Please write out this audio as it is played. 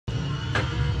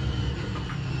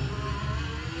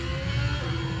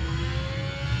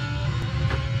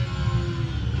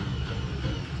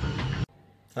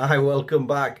Hi, welcome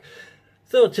back.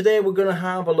 So today we're going to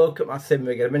have a look at my sim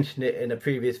rig. I mentioned it in a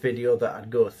previous video that I'd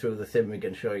go through the sim rig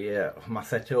and show you my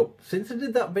setup. Since I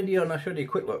did that video and I showed you a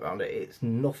quick look around it, it's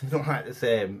nothing like the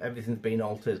same. Everything's been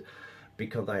altered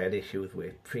because I had issues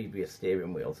with previous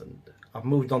steering wheels, and I've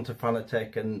moved on to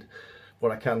Fanatec, and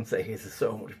what I can say is it's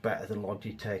so much better than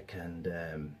Logitech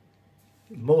and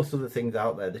most of the things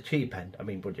out there. The cheap end, I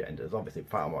mean budget end, is obviously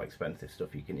far more expensive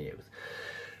stuff you can use.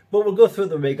 But we'll go through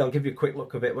the rig, I'll give you a quick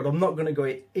look of it, but I'm not going to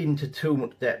go into too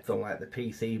much depth on like the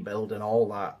PC build and all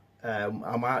that.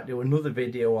 I might do another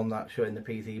video on that showing the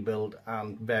PC build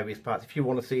and various parts if you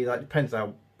want to see that. Depends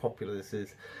how popular this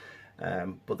is,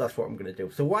 but that's what I'm going to do.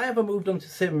 So why have I moved on to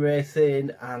sim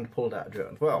racing and pulled out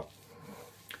drones? Well,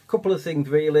 a couple of things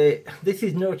really. This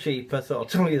is no cheaper, so I'll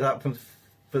tell you that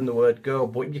from the word go,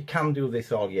 but you can do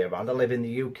this all year round. I live in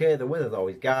the UK, the weather's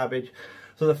always garbage,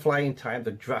 so the flying times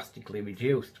are drastically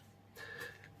reduced.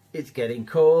 It's getting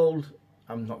cold,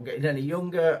 I'm not getting any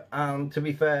younger, and to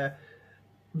be fair,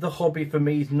 the hobby for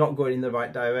me is not going in the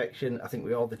right direction. I think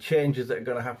with all the changes that are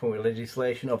going to happen with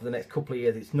legislation over the next couple of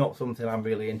years, it's not something I'm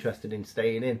really interested in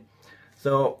staying in.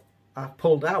 So I've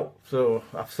pulled out. So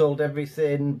I've sold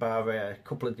everything bar a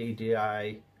couple of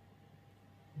DJI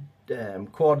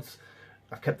quads.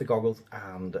 I've kept the goggles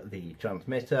and the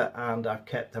transmitter, and I've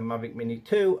kept a Mavic Mini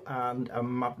 2 and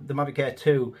the Mavic Air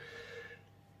 2.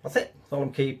 That's it, that's all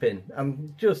I'm keeping.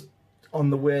 And just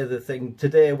on the way of the thing,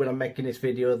 today when I'm making this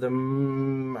video, the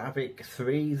Mavic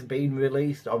 3's been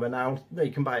released or announced.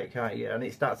 You can buy it, can't you? And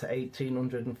it starts at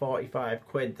 1,845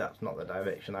 quid. That's not the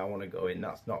direction I want to go in.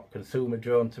 That's not consumer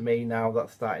drone to me now.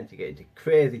 That's starting to get into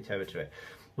crazy territory.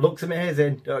 Looks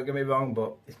amazing, don't get me wrong,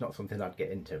 but it's not something I'd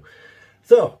get into.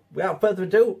 So, without further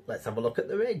ado, let's have a look at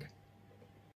the rig.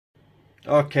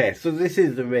 Okay, so this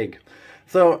is the rig.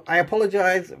 So I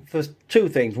apologise for two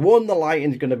things. One, the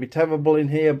lighting's going to be terrible in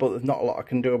here, but there's not a lot I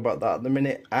can do about that at the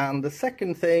minute. And the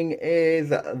second thing is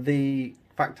the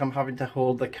fact I'm having to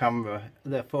hold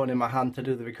the phone in my hand to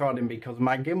do the recording because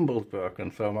my gimbal's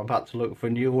broken. So I'm about to look for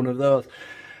a new one of those.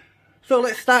 So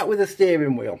let's start with the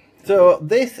steering wheel. So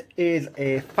this is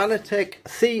a Fanatec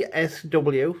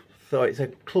CSW. So it's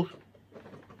a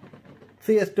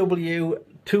CSW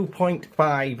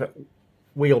 2.5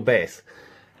 wheelbase.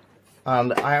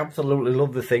 And I absolutely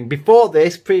love the thing. Before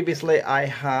this, previously I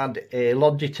had a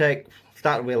Logitech,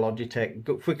 started with a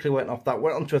Logitech, quickly went off that,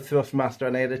 went onto a Thrustmaster,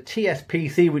 and I had a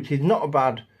TSPC, which is not a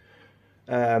bad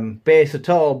base at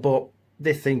all, but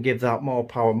this thing gives out more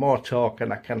power, more torque,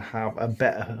 and I can have a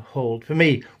better hold for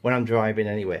me when I'm driving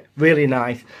anyway. Really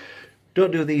nice.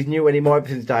 Don't do these new anymore,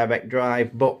 everything's direct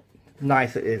drive, but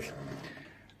nice it is.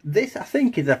 This I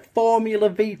think is a Formula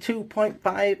V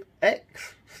 2.5X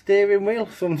steering wheel,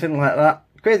 something like that.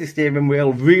 Crazy steering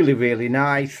wheel, really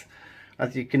nice.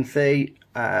 As you can see,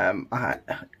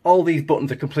 all these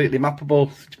buttons are completely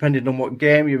mappable depending on what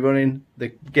game you're running. The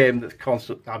game that's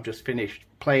constant, I've just finished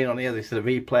playing on here, this is a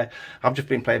replay. I've just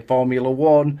been playing Formula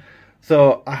 1,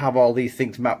 so I have all these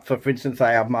things mapped. So for instance,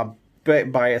 I have my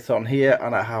brake bias on here,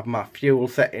 and I have my fuel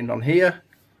setting on here,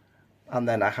 and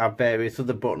then I have various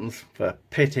other buttons for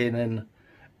pitting and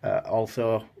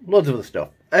also loads of other stuff.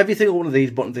 Every single one of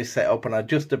these buttons is set up and I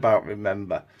just about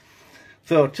remember.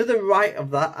 So to the right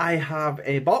of that I have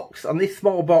a box, and this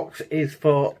small box is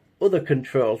for other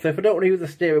controls. So if I don't want to use the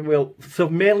steering wheel, so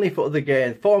mainly for other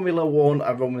games. Formula 1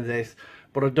 I run with this,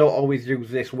 but I don't always use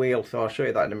this wheel, so I'll show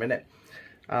you that in a minute.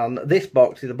 And this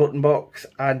box is a button box,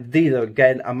 and these are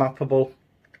again are mappable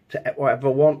to whatever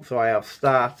I want. So I have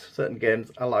start, certain games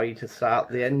allow you to start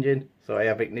the engine, so I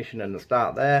have ignition and the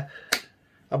start there.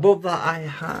 Above that I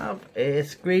have a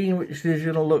screen which is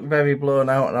going to look very blown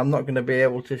out, and I'm not going to be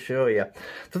able to show you.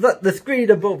 So that the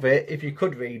screen above it, if you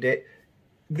could read it,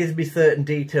 gives me certain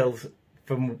details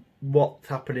from what's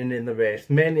happening in the race.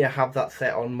 Mainly I have that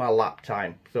set on my lap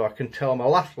time, so I can tell my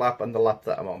last lap and the lap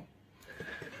that I'm on.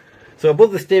 So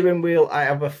above the steering wheel I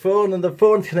have a phone, and the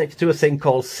phone's connected to a thing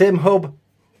called SimHub,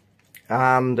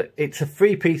 and it's a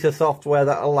free piece of software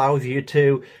that allows you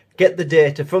to get the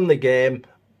data from the game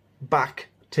back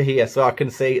to here. So I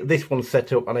can see this one's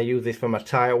set up, and I use this for my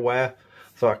tyre wear,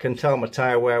 so I can tell my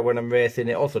tyre wear when I'm racing.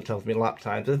 It also tells me lap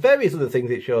times. There's various other things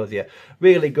it shows you.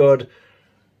 Really good.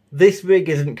 This rig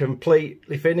isn't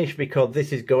completely finished because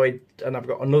this is going, and I've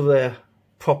got another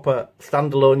proper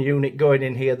standalone unit going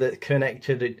in here that's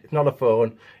connected. It's not a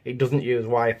phone, it doesn't use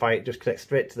Wi-Fi, it just connects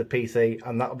straight to the PC,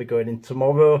 and that'll be going in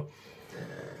tomorrow,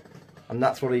 and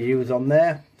that's what I use on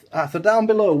there. So down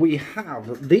below we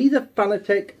have, these are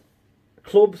Fanatec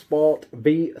Club Sport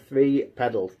V3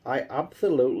 pedals. I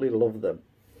absolutely love them.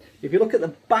 If you look at the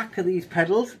back of these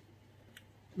pedals,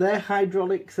 they're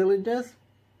hydraulic cylinders.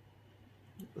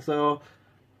 so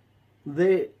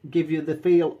they give you the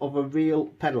feel of a real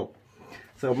pedal.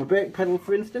 So my brake pedal,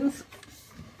 for instance,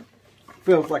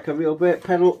 feels like a real brake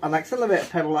pedal. An accelerator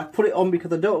pedal, I put it on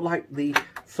because I don't like the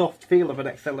soft feel of an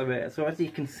accelerator. So as you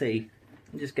can see,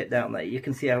 just get down there, you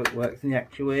can see how it works in the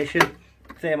actuation.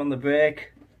 Same on the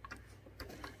brake,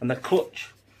 and the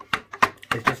clutch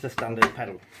is just a standard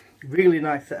pedal. Really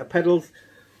nice set of pedals.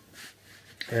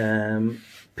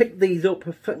 Picked these up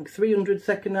for 300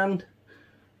 second hand.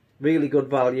 Really good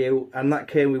value, and that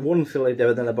came with one cylinder,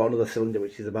 and then I bought another cylinder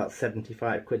which is about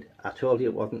 75 quid. I told you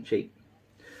it wasn't cheap.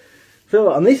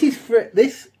 So, and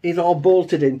this is all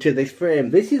bolted into this frame.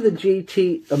 This is a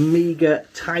GT Amiga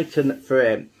Titan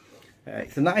frame.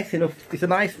 It's a nice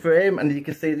frame, and as you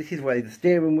can see, this is where the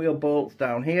steering wheel bolts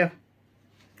down here.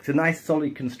 It's a nice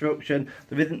solid construction.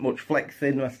 There isn't much flex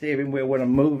in my steering wheel when I'm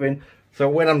moving, so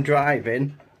when I'm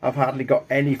driving I've hardly got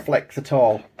any flex at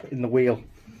all in the wheel.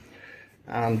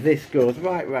 And this goes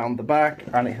right round the back,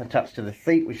 and it's attached to the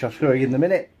seat, which I'll show you in a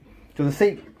minute. So the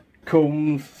seat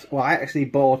comes, well, I actually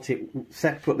bought it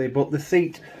separately, but the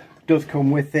seat does come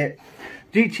with it.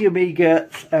 GT Amiga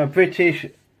British.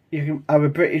 I'm a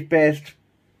British based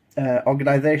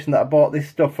organisation that I bought this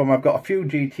stuff from. I've got a few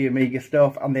GT Amiga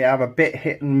stuff, and they are a bit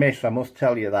hit and miss, I must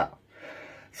tell you that.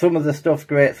 Some of the stuff's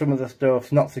great, some of the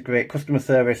stuff's not so great. Customer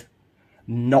service,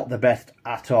 not the best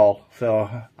at all. So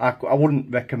I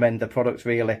wouldn't recommend the products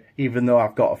really, even though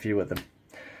I've got a few of them.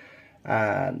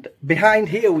 And behind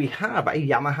here we have a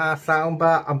Yamaha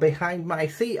soundbar, and behind my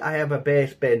seat I have a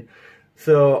bass bin.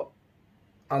 So,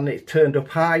 and it's turned up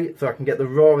high so I can get the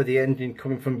roar of the engine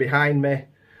coming from behind me,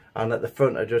 and at the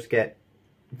front I just get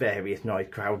various noise,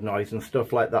 crowd noise and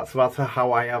stuff like that. So that's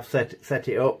how I have set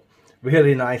it up.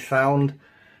 Really nice sound.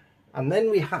 And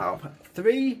then we have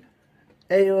 3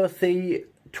 AOC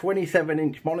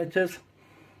 27-inch monitors,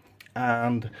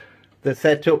 and they're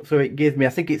set up so it gives me, I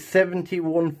think it's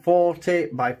 7140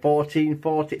 by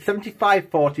 1440,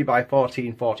 7540 by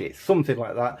 1440, it's something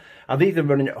like that. And these are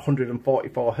running at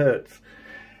 144 hertz.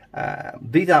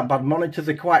 These aren't bad monitors.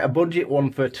 They're quite a budget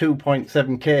one for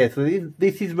 2.7k. So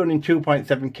this is running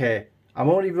 2.7k. I'm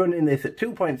only running this at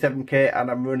 2.7k,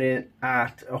 and I'm running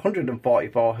at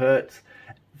 144 hertz.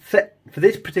 For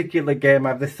this particular game, I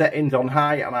have the settings on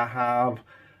high, and I have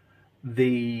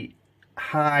the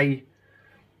high.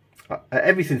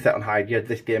 Everything set on high. Yeah,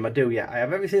 this game I do. Yeah, I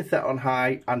have everything set on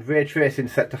high, and ray tracing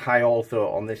set to high also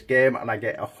on this game, and I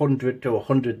get 100 to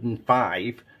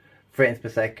 105 frames per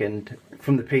second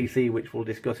from the PC, which we'll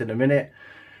discuss in a minute.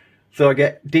 So I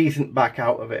get decent back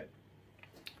out of it.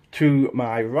 To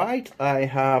my right, I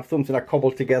have something I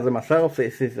cobbled together myself.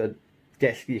 This is a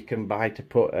desk you can buy to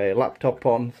put a laptop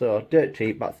on, so dirt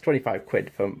cheap. That's 25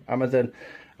 quid from Amazon.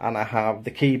 And I have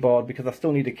the keyboard, because I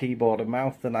still need a keyboard and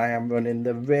mouse, and I am running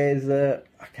the Razer,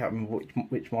 I can't remember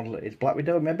which model it is, Black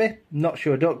Widow maybe? Not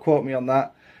sure, don't quote me on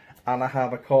that. And I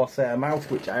have a Corsair mouse,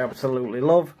 which I absolutely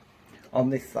love, on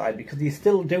this side, because you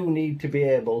still do need to be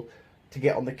able to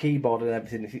get on the keyboard and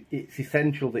everything. It's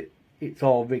essential that it's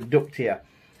all rigged up to you.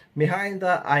 Behind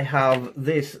that I have,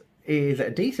 this is a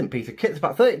decent piece of kit. It's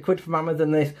about 30 quid from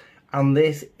Amazon, this, and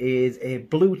this is a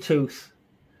Bluetooth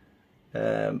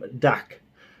DAC.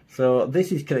 So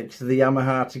this is connected to the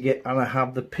Yamaha and I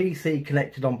have the PC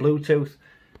connected on Bluetooth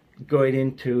going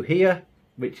into here,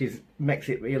 which makes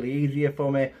it really easier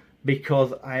for me,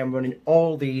 because I am running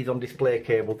all these on display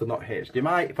cables. They're not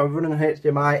HDMI. If I'm running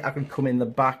HDMI, I can come in the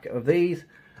back of these,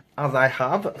 as I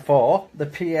have for the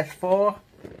PS4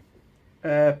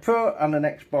 Pro and an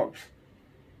Xbox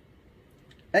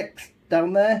X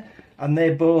down there, and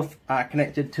they both are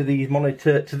connected to these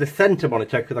to the center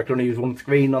monitor, because I can only use one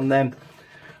screen on them,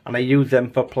 and I use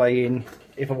them for playing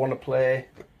if I want to play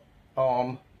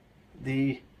on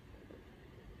the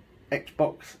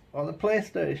Xbox or the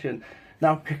PlayStation.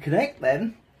 Now to connect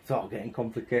them, it's all getting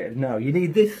complicated now. You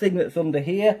need this thing that's under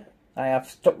here. I have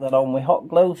stuck that on with hot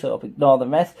glue, so ignore the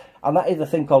mess. And that is a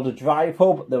thing called a drive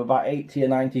hub. They're about 80 or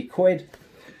 90 quid.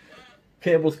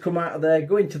 Cables come out of there,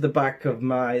 go into the back of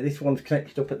this one's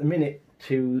connected up at the minute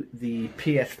to the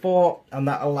PS4, and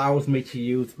that allows me to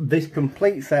use this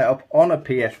complete setup on a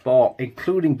PS4,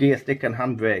 including gear stick and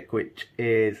handbrake, which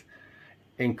is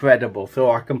incredible. So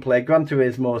I can play Gran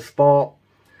Turismo Sport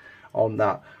on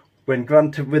that. When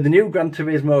the new Gran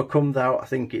Turismo comes out, I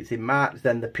think it's in March,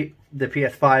 then the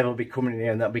PS5 will be coming in,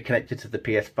 and that'll be connected to the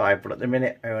PS5, but at the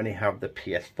minute I only have the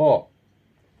PS4.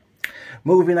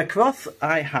 Moving across,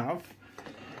 I have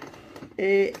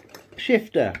a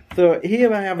shifter. So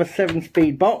here I have a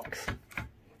 7-speed box,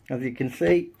 as you can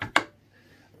see.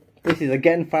 This is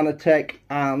again Fanatec,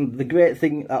 and the great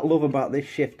thing I love about this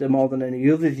shifter more than any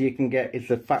others you can get is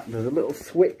the fact there's a little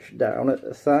switch down at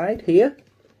the side here,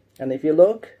 and if you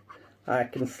look I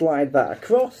can slide that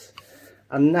across,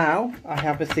 and now I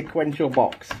have a sequential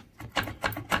box,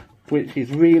 which is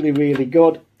really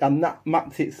good, and that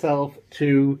maps itself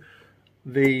to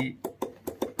the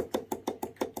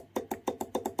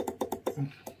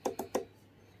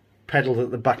pedals at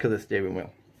the back of the steering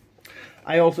wheel.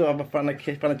 I also have a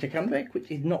Fanatec handbrake, which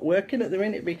is not working at the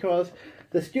minute because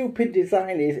the stupid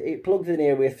design is it plugs in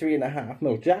here with a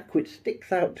 3.5mm jack, which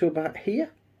sticks out to about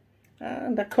here,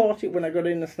 and I caught it when I got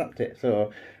in and snapped it,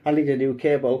 so I need a new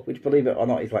cable, which believe it or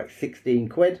not is like 16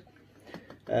 quid,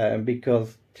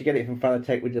 because to get it from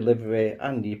Fanatec with delivery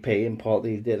and you pay import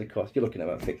these days, of course, you're looking at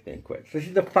about 16 quid. So this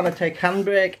is the Fanatec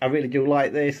handbrake. I really do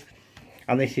like this,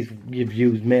 and this is you've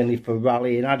used mainly for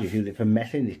rallying. I just use it for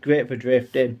messing. It's great for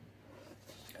drifting,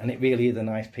 and it really is a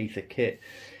nice piece of kit.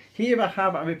 Here I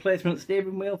have a replacement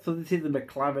steering wheel. So this is the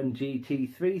McLaren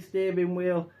GT3 steering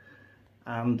wheel,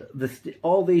 and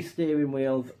all these steering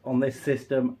wheels on this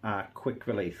system are quick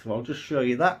release. So I'll just show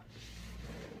you that.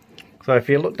 So if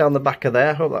you look down the back of there,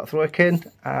 I hope that's working,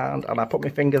 and I put my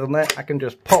fingers on there, I can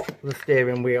just pop the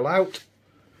steering wheel out.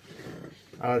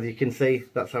 And as you can see,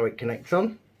 that's how it connects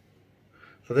on.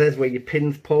 So there's where your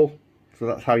pins pull. So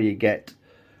that's how you get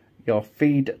your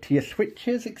feed to your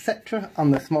switches, etc.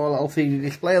 on the small LCD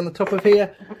display on the top of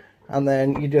here. And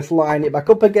then you just line it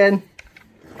back up again,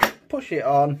 push it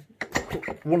on,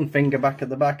 one finger back at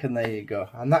the back, and there you go.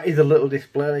 And that is a little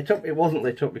display lit up. It wasn't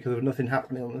lit up because there was nothing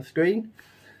happening on the screen.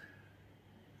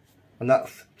 And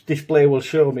that display will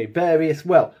show me various,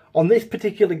 well, on this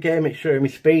particular game it's showing me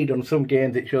speed. On some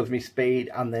games it shows me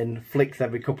speed and then flicks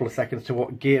every couple of seconds to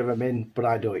what gear I'm in, but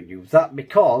I don't use that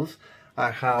because I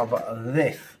have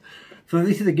this. So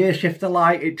this is a gear shifter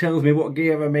light. It tells me what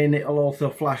gear I'm in. It'll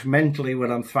also flash mentally when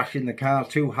I'm thrashing the car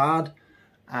too hard,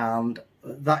 and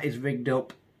that is rigged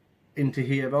up into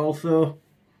here also.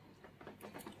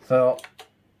 So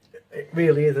it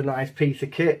really is a nice piece of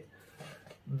kit.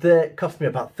 They cost me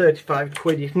about 35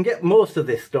 quid. You can get most of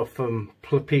this stuff from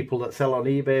people that sell on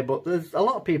eBay, but there's a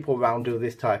lot of people around do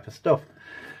this type of stuff.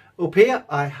 Up here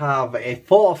I have a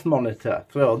force monitor.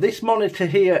 So this monitor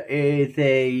here is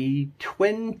a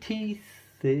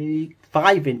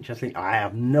 25 inch, I think. I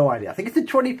have no idea. I think it's a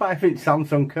 25 inch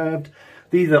Samsung curved.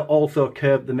 These are also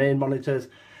curved, the main monitors,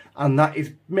 and that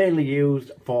is mainly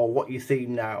used for what you see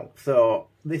now. So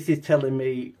this is telling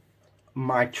me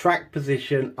my track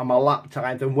position and my lap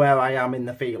times and where I am in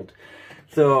the field.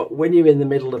 So when you're in the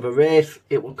middle of a race,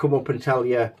 it will come up and tell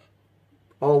you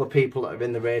all the people that are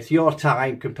in the race, your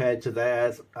time compared to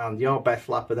theirs, and your best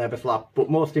lap and their best lap. But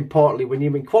most importantly, when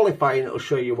you're in qualifying, it'll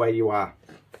show you where you are.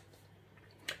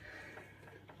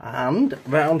 And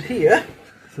round here,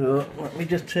 so let me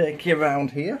just take you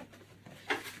around here.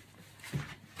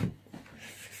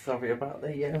 Sorry about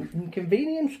the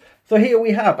inconvenience. So here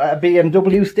we have a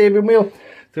BMW steering wheel.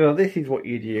 So this is what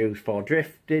you'd use for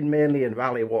drifting mainly and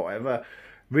rally, whatever.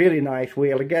 Really nice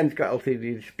wheel. Again, it's got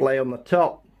LCD display on the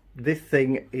top. This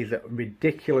thing is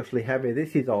ridiculously heavy.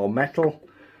 This is all metal.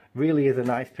 Really is a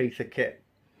nice piece of kit.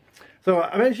 So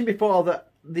I mentioned before that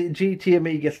the GT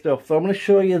Amiga stuff. So I'm going to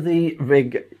show you the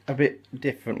rig a bit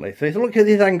differently. So if you look at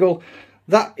this angle,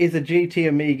 that is a GT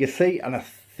Amiga seat, and I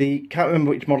can't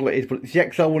remember which model it is, but it's the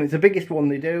XL one. It's the biggest one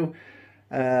they do.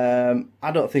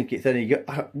 I don't think it's any good.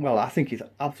 Well, I think it's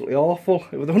absolutely awful.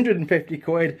 It was 150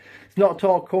 quid. It's not at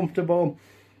all comfortable.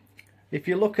 If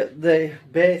you look at the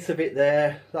base of it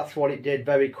there, that's what it did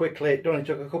very quickly. It only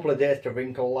took a couple of days to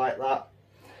wrinkle like that.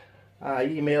 I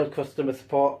emailed customer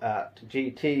support at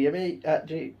Amiga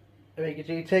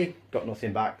GT. Got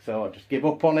nothing back, so I just give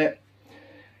up on it.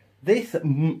 This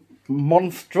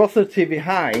monstrosity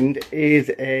behind is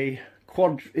a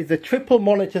triple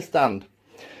monitor stand.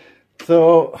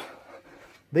 So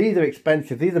these are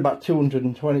expensive. These are about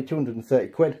 220, 230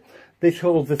 quid. This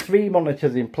holds the 3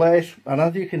 monitors in place, and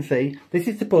as you can see, this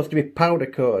is supposed to be powder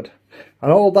coat,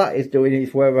 and all that is doing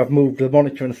is where I've moved the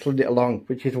monitor and slid it along,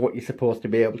 which is what you're supposed to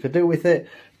be able to do with it.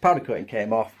 Powder coating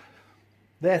came off.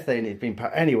 They're saying it's been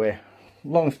anyway.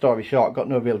 Long story short, got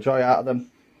no real joy out of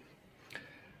them.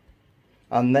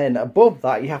 And then above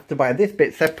that, you have to buy this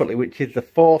bit separately, which is the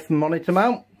 4th monitor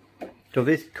mount. So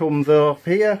this comes off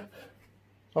here,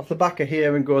 off the back of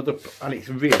here, and goes up, and it's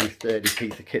a really sturdy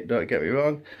piece of kit, don't get me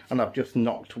wrong. And I've just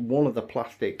knocked one of the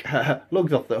plastic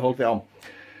lugs off that holds it on.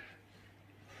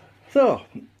 So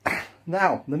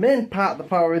now the main part of the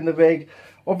power in the rig,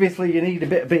 obviously you need a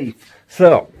bit of beef.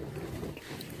 So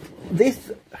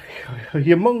this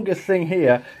humongous thing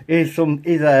here is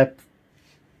a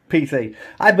PC.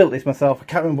 I built this myself. I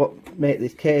can't remember what mate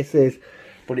this case is,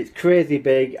 but it's crazy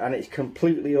big and it's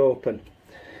completely open.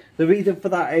 The reason for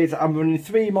that is I'm running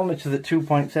 3 monitors at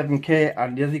 2.7K,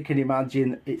 and as you can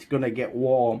imagine, it's going to get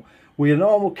warm. With a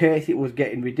normal case, it was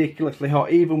getting ridiculously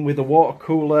hot, even with the water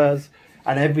coolers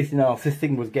and everything else. This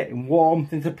thing was getting warm.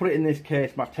 Since I put it in this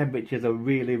case, my temperatures are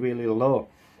really, really low.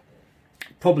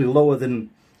 Probably lower than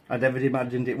I'd ever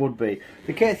imagined it would be.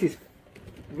 The case is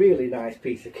really nice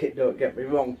piece of kit, don't get me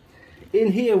wrong.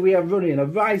 In here we are running a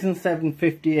Ryzen 7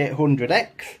 5800X,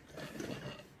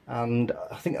 and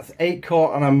I think that's 8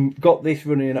 core, and I've got this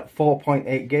running at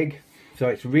 4.8 gig, so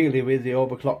it's really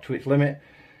overclocked to its limit.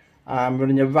 I'm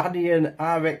running a Radeon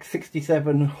RX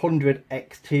 6700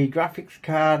 XT graphics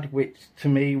card, which to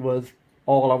me was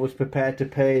all I was prepared to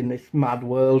pay in this mad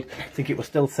world. I think it was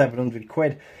still 700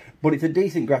 quid, but it's a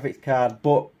decent graphics card,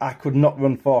 but I could not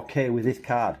run 4K with this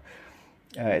card.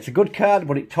 It's a good card,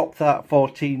 but it tops out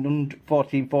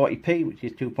 1440p, which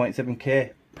is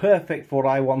 2.7K. Perfect for what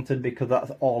I wanted, because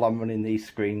that's all I'm running these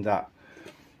screens at.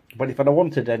 But if I'd have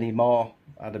wanted any more,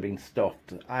 I'd have been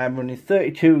stuffed. I am running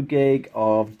 32 gig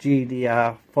of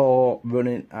GDR4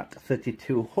 running at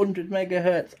 3200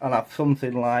 megahertz, and I have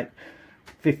something like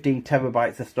 15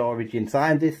 terabytes of storage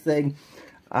inside this thing.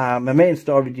 My main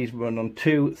storage is run on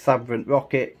 2 Sabrent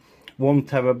Rocket 1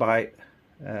 terabyte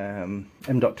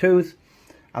M.2s,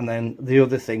 and then the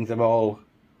other things are all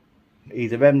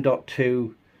either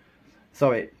M.2,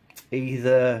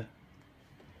 either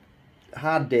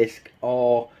hard disk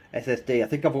or SSD. I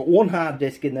think I've got one hard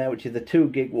disk in there, which is a 2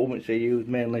 gig one, which I use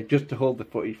mainly just to hold the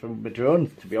footage from my drones,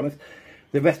 to be honest.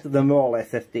 The rest of them are all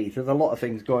SSDs. There's a lot of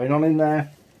things going on in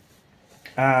there.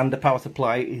 And the power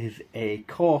supply is a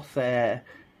Corsair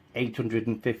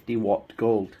 850 watt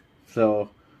gold, so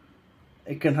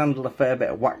it can handle a fair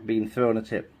bit of whack being thrown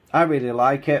at it. I really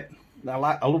like it. I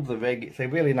love the rig. It's a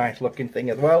really nice looking thing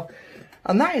as well.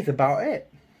 And that is about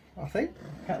it, I think.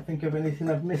 I can't think of anything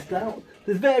I've missed out.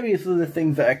 There's various other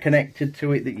things that are connected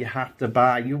to it that you have to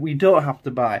buy. We don't have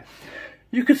to buy.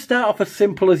 You could start off as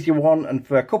simple as you want, and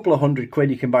for a couple of £100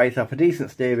 you can buy yourself a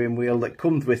decent steering wheel that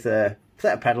comes with a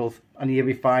set of pedals, and you'll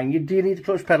be fine. Do you need a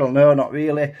clutch pedal? No, not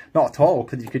really. Not at all,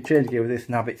 because you could change gear with this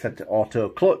and have it set to auto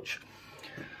clutch.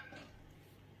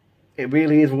 It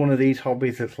really is one of these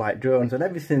hobbies that's like drones, and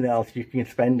everything else you can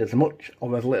spend as much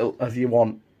or as little as you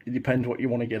want. It depends what you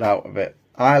want to get out of it.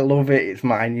 I love it. It's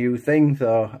my new thing,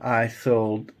 so I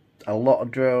sold a lot of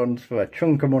drones for a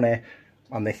chunk of money,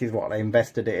 and this is what I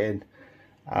invested it in,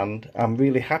 and I'm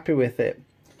really happy with it.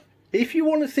 If you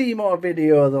want to see more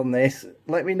videos on this,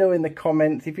 let me know in the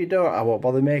comments. If you don't, I won't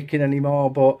bother making any more,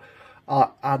 but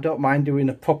I don't mind doing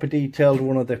a proper detailed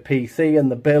one of the PC and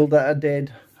the build that I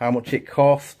did, how much it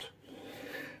cost,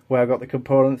 where I got the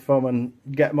components from, and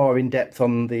get more in depth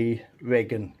on the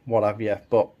rig and what have you.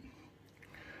 But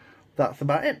that's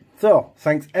about it. So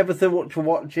thanks ever so much for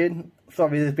watching.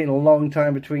 Sorry there's been a long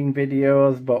time between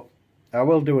videos, but I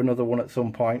will do another one at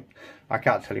some point. I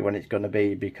can't tell you when it's going to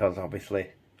be, because obviously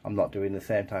I'm not doing the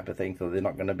same type of thing, so they're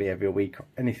not going to be every week or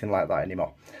anything like that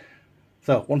anymore.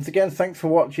 So once again, thanks for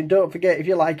watching. Don't forget, if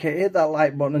you like it, hit that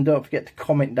like button, and don't forget to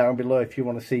comment down below if you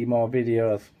want to see more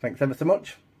videos. Thanks ever so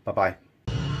much. Bye bye.